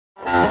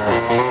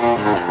Hey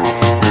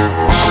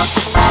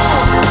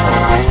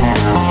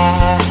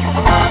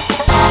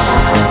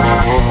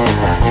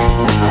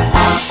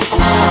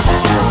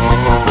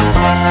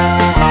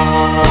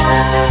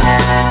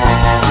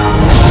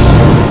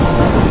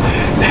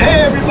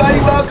everybody,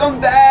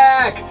 welcome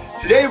back!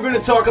 Today we're going to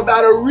talk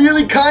about a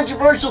really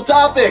controversial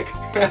topic,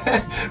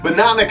 but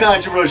not in a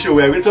controversial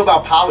way. We're going to talk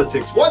about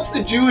politics. What's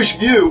the Jewish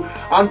view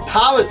on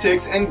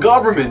politics and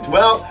government?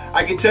 Well,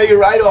 I can tell you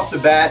right off the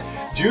bat,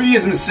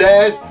 Judaism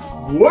says,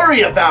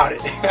 worry about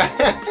it.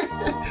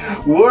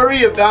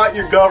 Worry about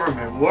your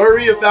government.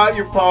 Worry about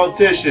your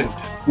politicians.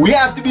 We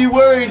have to be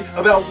worried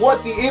about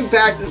what the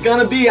impact is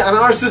going to be on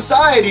our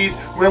societies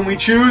when we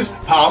choose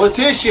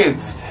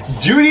politicians.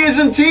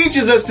 Judaism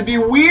teaches us to be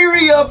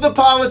weary of the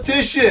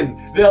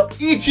politician. They'll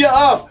eat you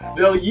up.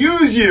 They'll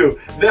use you.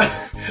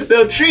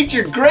 They'll treat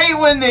you great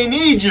when they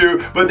need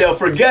you, but they'll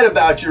forget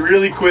about you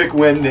really quick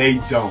when they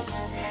don't.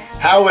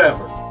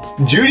 However,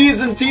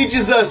 Judaism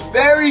teaches us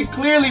very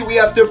clearly we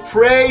have to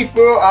pray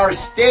for our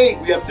state.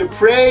 We have to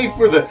pray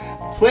for the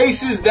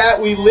places that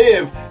we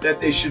live, that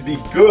they should be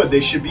good,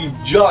 they should be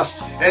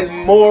just and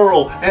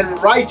moral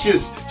and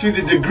righteous to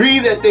the degree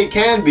that they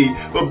can be.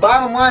 But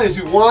bottom line is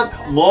we want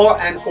law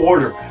and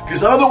order,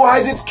 because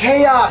otherwise it's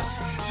chaos.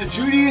 So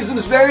Judaism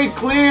is very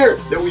clear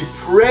that we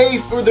pray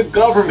for the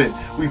government,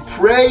 we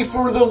pray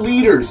for the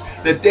leaders,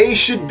 that they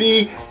should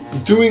be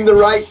doing the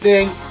right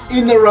thing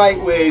in the right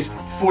ways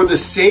for the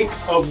sake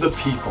of the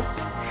people.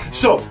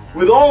 So,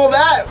 with all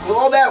that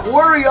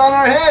worry on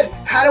our head,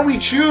 how do we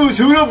choose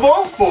who to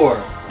vote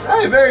for?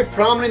 Right, a very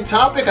prominent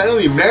topic. I know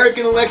the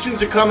American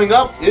elections are coming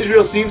up.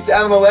 Israel seems to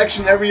have an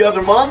election every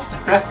other month,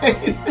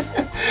 right?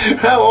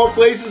 All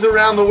places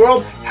around the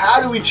world.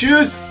 How do we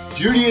choose?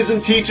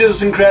 Judaism teaches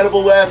us an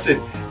incredible lesson.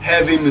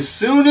 Heve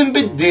masunim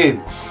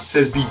bedin.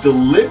 Says be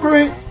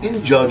deliberate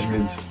in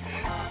judgment.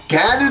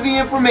 Gather the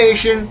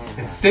information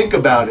and think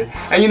about it.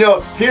 And you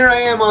know, here I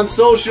am on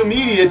social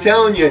media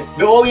telling you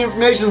that all the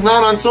information is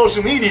not on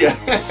social media.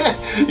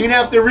 You're going to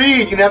have to read,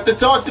 you're going to have to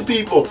talk to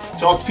people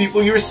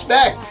you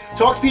respect,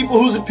 talk to people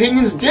whose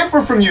opinions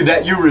differ from you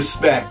that you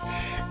respect.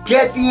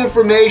 Get the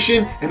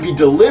information and be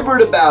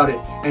deliberate about it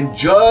and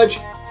judge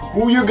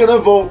who you're going to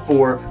vote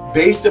for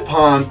based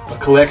upon a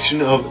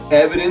collection of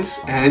evidence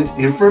and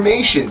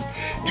information.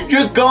 You've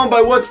just gone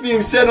by what's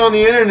being said on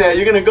the internet.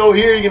 You're going to go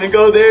here, you're going to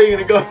go there, you're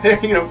going to go there,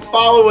 you're going to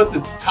follow what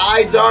the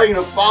tides are, you're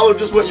going to follow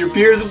just what your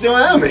peers are doing.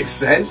 That makes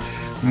sense.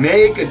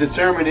 Make a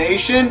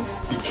determination,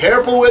 be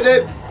careful with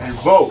it, and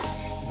vote.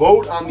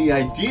 Vote on the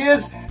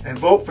ideas and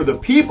vote for the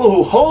people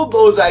who hold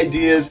those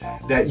ideas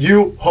that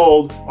you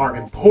hold are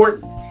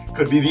important. It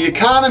could be the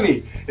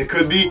economy. It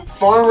could be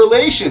foreign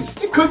relations.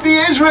 It could be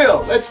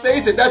Israel. Let's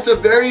face it, that's a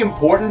very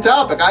important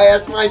topic. I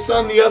asked my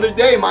son the other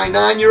day, my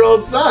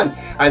 9-year-old son,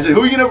 I said,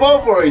 who are you going to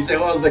vote for? He said,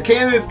 well, is the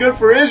candidate good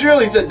for Israel?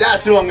 He said,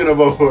 that's who I'm going to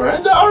vote for. I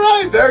said, all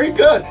right, very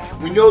good.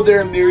 We know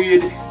there are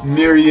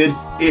myriad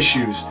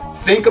issues.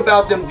 Think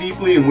about them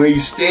deeply and where you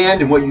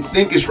stand and what you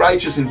think is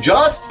righteous and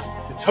just.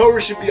 The Torah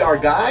should be our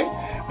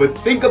guide, but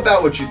think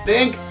about what you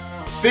think.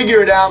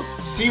 Figure it out,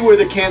 see where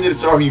the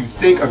candidates are who you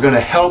think are going to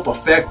help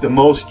affect the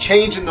most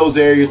change in those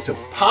areas to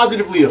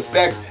positively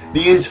affect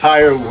the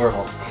entire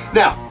world.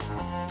 Now,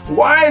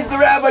 why is the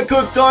Rabbi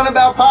Cook's talking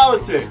about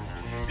politics?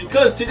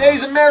 Because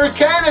today's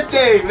Americana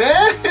Day,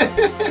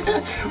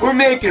 man! We're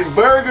making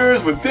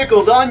burgers with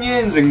pickled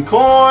onions and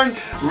corn,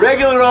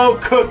 regular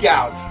old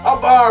cookout,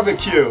 a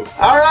barbecue.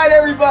 Alright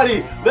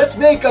everybody, let's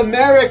make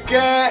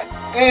America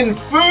and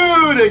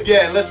food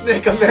again. Let's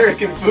make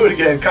American food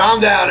again. Calm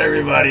down,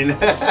 everybody.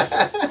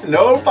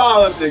 No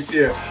politics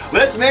here.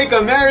 Let's make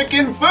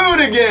American food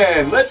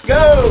again. Let's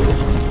go.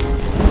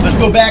 Let's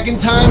go back in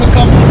time a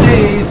couple of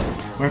days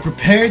where I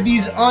prepared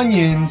these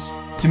onions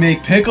to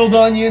make pickled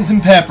onions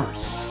and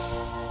peppers.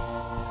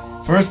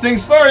 First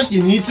things first,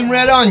 you need some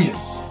red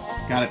onions.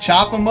 Gotta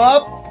chop them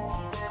up.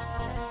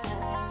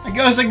 I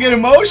guess I get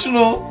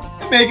emotional.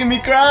 They're making me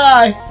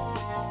cry.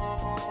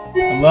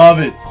 I love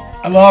it.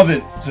 I love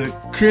it. It's a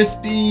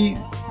crispy,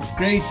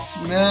 great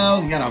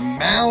smell. You got a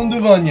mound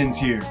of onions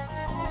here.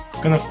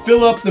 Gonna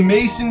fill up the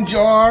mason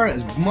jar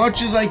as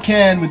much as I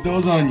can with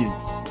those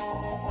onions.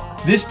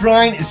 This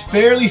brine is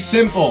fairly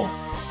simple.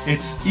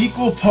 It's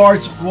equal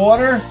parts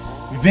water,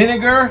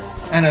 vinegar,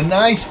 and a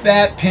nice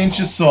fat pinch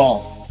of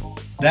salt.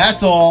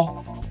 That's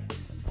all.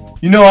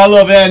 You know I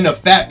love adding a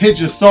fat pinch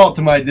of salt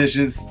to my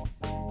dishes.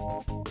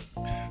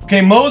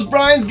 Okay, most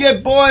brines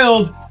get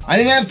boiled. I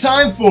didn't have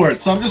time for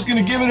it, so I'm just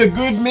going to give it a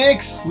good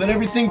mix, let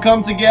everything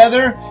come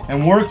together,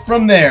 and work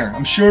from there.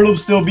 I'm sure it'll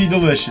still be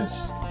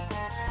delicious.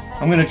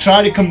 I'm going to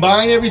try to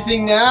combine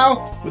everything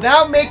now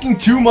without making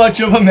too much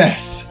of a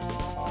mess.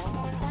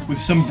 With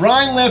some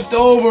brine left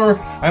over,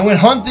 I went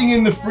hunting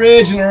in the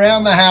fridge and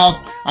around the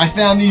house. I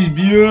found these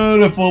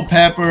beautiful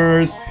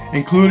peppers,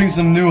 including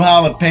some new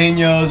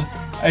jalapenos.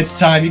 It's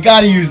time. You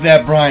got to use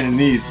that brine in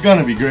these. It's going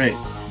to be great.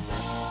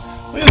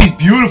 Look at these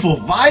beautiful,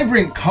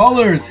 vibrant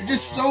colors. They're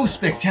just so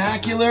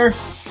spectacular.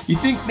 You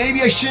think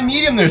maybe I shouldn't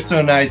eat them, they're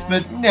so nice,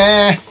 but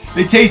nah,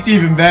 they taste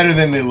even better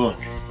than they look.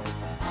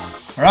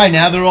 Alright,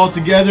 now they're all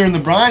together in the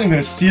brine, I'm going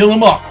to seal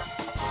them up.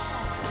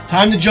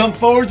 Time to jump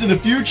forward to the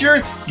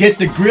future, get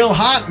the grill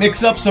hot,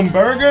 mix up some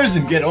burgers,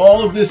 and get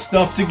all of this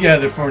stuff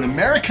together for an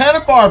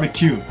Americana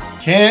barbecue.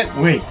 Can't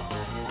wait.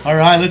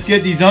 Alright, let's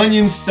get these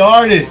onions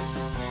started.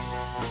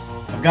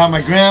 I've got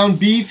my ground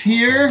beef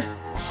here.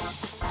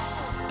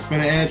 I'm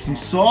going to add some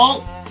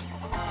salt,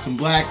 some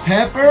black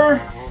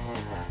pepper,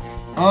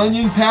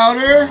 onion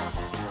powder,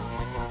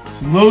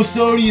 some low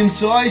sodium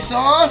soy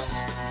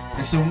sauce,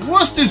 and some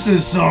Worcester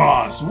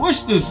sauce.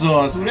 Worcester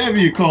sauce, whatever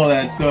you call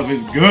that stuff,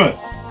 is good.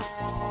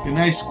 Get a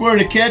nice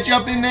squirt of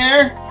ketchup in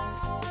there.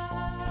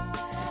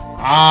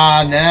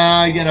 Ah,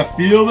 now you gotta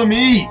feel the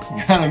meat.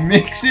 You gotta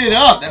mix it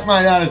up. That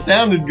might not have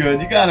sounded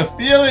good. You gotta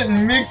feel it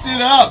and mix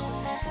it up.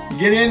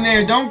 Get in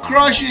there, don't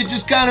crush it,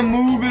 just kind of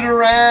move it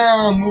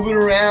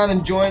around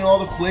and join all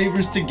the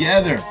flavors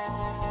together.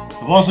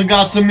 I've also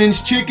got some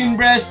minced chicken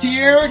breast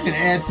here. Gonna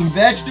add some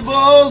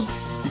vegetables.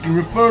 You can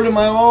refer to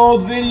my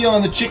old video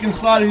on the chicken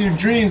slaughter of your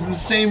dreams. It's the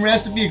same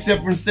recipe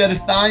except for instead of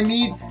thigh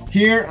meat,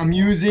 here I'm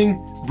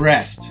using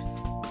breast.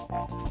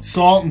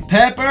 Salt and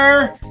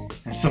pepper,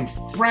 and some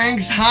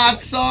Frank's hot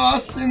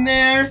sauce in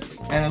there,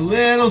 and a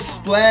little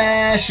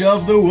splash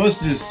of the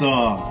Worcester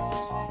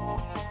sauce.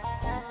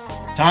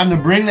 Time to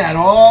bring that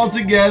all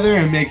together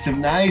and make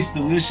some nice,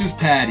 delicious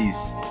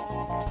patties.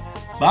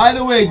 By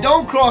the way,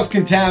 don't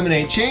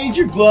cross-contaminate. Change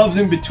your gloves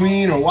in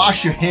between or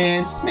wash your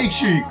hands. Just make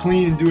sure you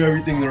clean and do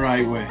everything the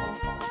right way.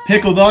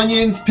 Pickled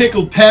onions,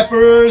 pickled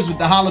peppers with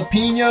the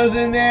jalapenos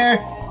in there.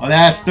 Oh,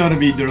 that's gonna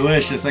be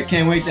delicious. I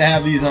can't wait to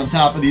have these on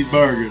top of these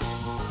burgers.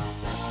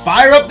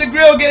 Fire up the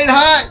grill, get it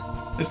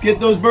hot. Let's get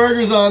those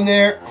burgers on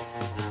there.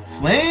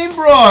 Flame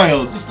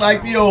broiled, just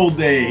like the old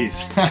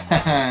days.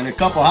 And a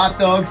couple hot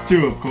dogs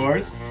too, of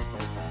course.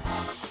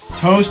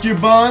 Toast your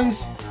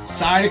buns,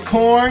 side of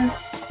corn.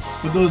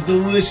 Put those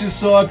delicious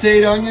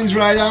sauteed onions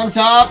right on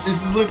top.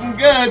 This is looking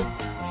good.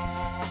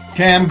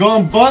 Okay, I'm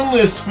going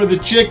bunless for the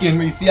chicken.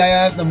 You see I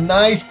have them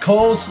nice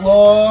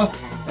coleslaw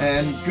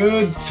and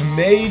good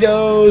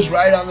tomatoes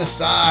right on the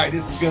side.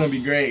 This is gonna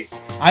be great.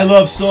 I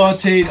love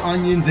sauteed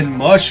onions and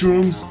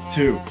mushrooms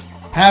too.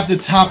 Have to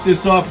top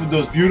this off with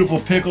those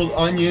beautiful pickled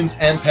onions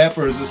and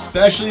peppers,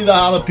 especially the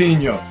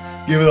jalapeno.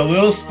 Give it a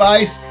little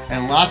spice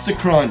and lots of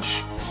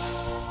crunch.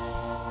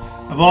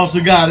 I've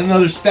also got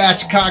another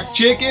spatchcock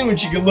chicken,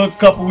 which you can look a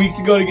couple weeks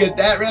ago to get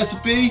that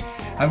recipe.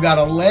 I've got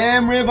a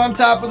lamb rib on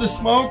top of the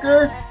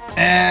smoker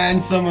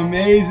and some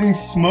amazing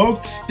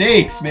smoked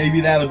steaks. Maybe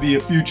that'll be a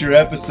future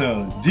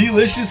episode.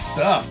 Delicious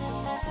stuff.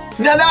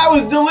 Now that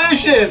was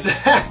delicious.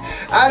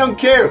 I don't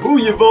care who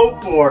you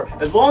vote for,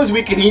 as long as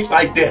we can eat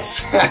like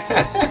this.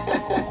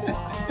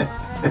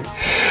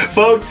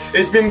 Folks,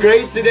 it's been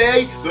great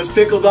today. Those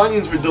pickled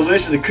onions were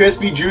delicious. They're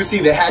crispy, juicy.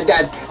 They had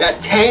that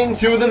tang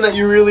to them that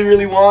you really,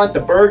 really want.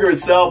 The burger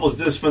itself was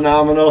just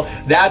phenomenal.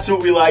 That's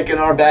what we like in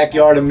our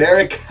backyard,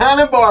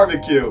 Americana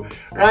barbecue,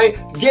 right?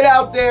 Get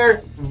out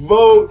there,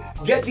 vote,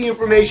 get the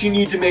information you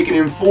need to make an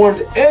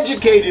informed,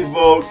 educated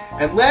vote,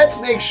 and let's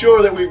make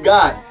sure that we've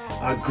got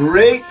a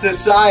great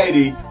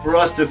society for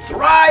us to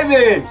thrive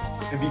in.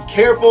 And be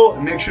careful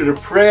and make sure to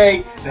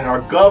pray that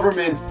our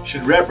government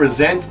should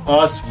represent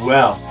us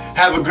well.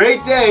 Have a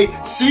great day.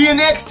 See you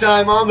next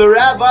time on The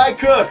Rabbi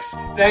Cooks.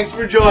 Thanks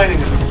for joining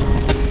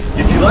us.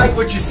 If you like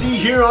what you see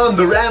here on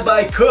The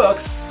Rabbi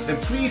Cooks, then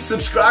please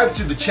subscribe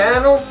to the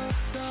channel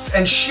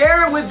and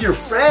share it with your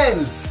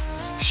friends.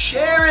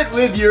 Share it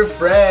with your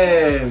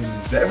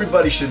friends.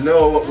 Everybody should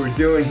know what we're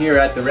doing here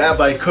at The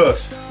Rabbi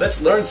Cooks. Let's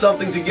learn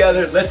something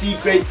together. Let's eat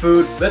great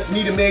food. Let's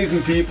meet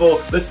amazing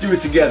people. Let's do it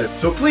together.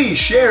 So please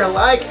share,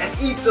 like, and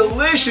eat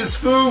delicious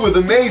food with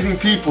amazing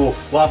people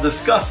while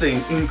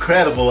discussing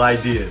incredible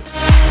ideas.